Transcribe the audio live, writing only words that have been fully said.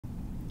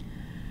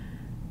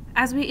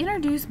as we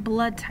introduce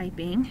blood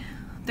typing,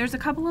 there's a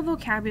couple of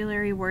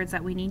vocabulary words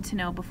that we need to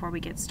know before we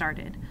get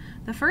started.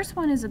 The first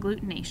one is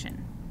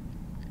agglutination.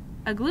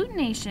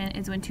 Agglutination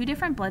is when two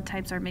different blood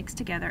types are mixed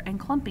together and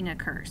clumping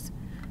occurs.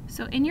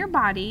 So in your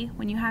body,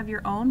 when you have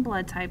your own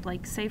blood type,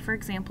 like say for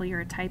example you're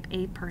a type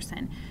A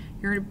person,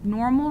 your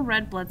normal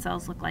red blood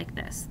cells look like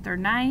this. They're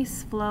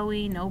nice,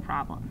 flowy, no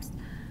problems.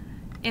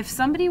 If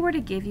somebody were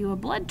to give you a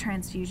blood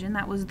transfusion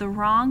that was the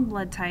wrong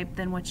blood type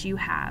than what you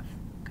have,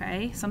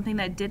 okay, something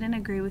that didn't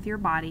agree with your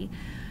body,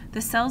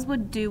 the cells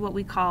would do what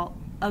we call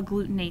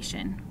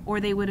agglutination, or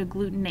they would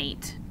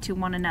agglutinate to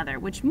one another,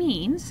 which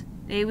means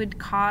they would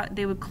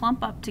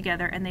clump up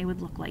together and they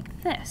would look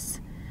like this.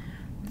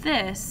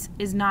 This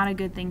is not a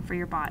good thing for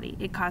your body.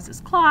 It causes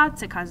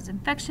clots, it causes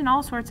infection,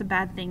 all sorts of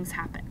bad things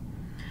happen.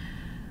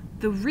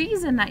 The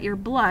reason that your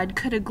blood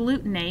could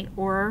agglutinate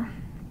or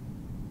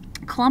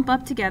clump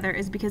up together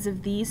is because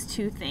of these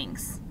two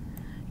things,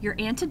 your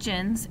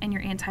antigens and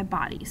your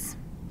antibodies.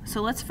 So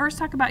let's first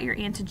talk about your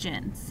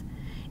antigens.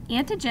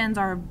 Antigens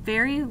are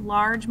very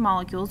large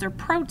molecules or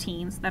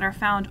proteins that are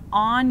found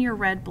on your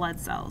red blood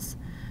cells.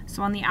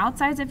 So on the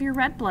outsides of your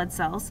red blood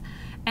cells,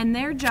 and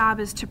their job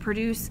is to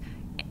produce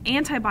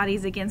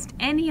antibodies against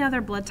any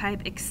other blood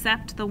type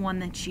except the one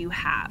that you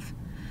have.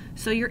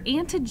 So your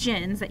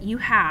antigens that you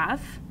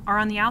have are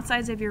on the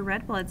outsides of your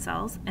red blood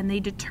cells, and they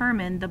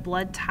determine the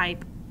blood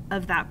type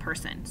of that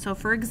person. So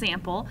for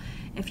example,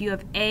 if you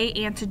have A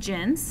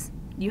antigens,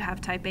 you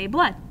have type A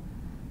blood.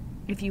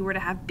 If you were to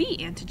have B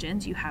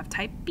antigens, you have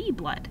type B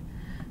blood.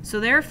 So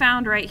they're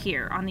found right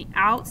here on the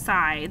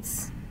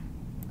outsides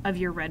of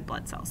your red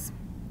blood cells.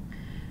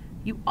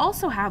 You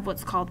also have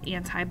what's called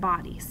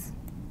antibodies.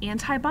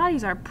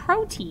 Antibodies are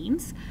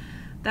proteins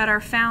that are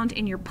found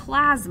in your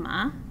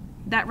plasma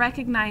that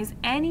recognize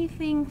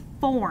anything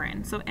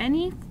foreign, so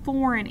any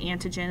foreign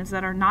antigens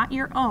that are not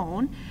your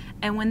own,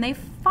 and when they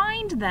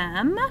find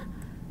them,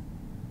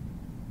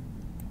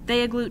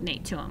 they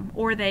agglutinate to them,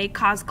 or they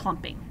cause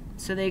clumping.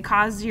 So they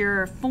cause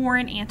your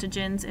foreign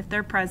antigens, if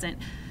they're present,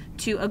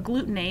 to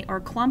agglutinate or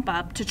clump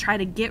up to try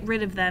to get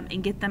rid of them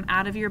and get them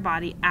out of your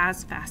body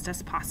as fast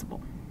as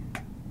possible.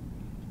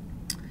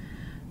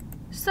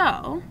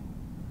 So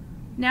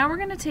now we're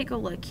going to take a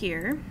look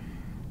here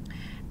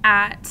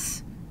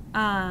at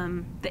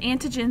the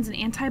antigens and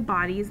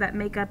antibodies that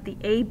make up the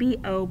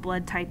ABO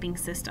blood typing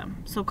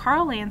system. So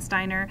Carl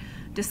Landsteiner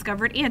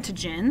discovered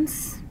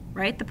antigens,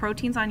 right, the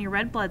proteins on your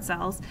red blood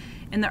cells,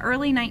 in the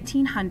early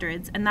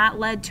 1900s, and that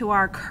led to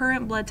our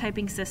current blood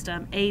typing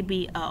system,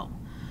 ABO.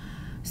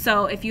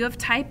 So if you have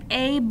type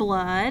A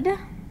blood,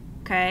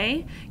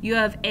 okay, you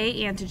have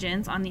A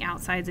antigens on the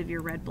outsides of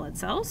your red blood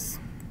cells,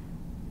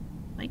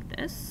 like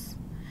this.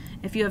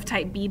 If you have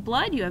type B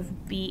blood, you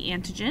have B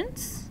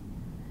antigens.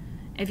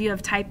 If you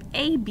have type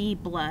AB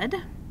blood,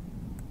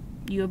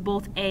 you have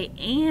both A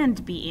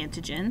and B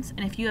antigens.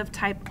 And if you have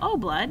type O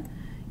blood,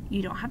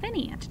 you don't have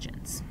any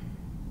antigens.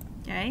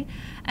 Okay?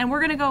 And we're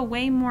going to go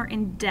way more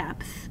in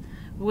depth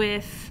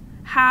with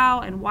how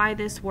and why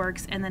this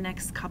works in the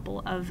next couple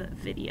of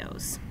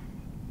videos.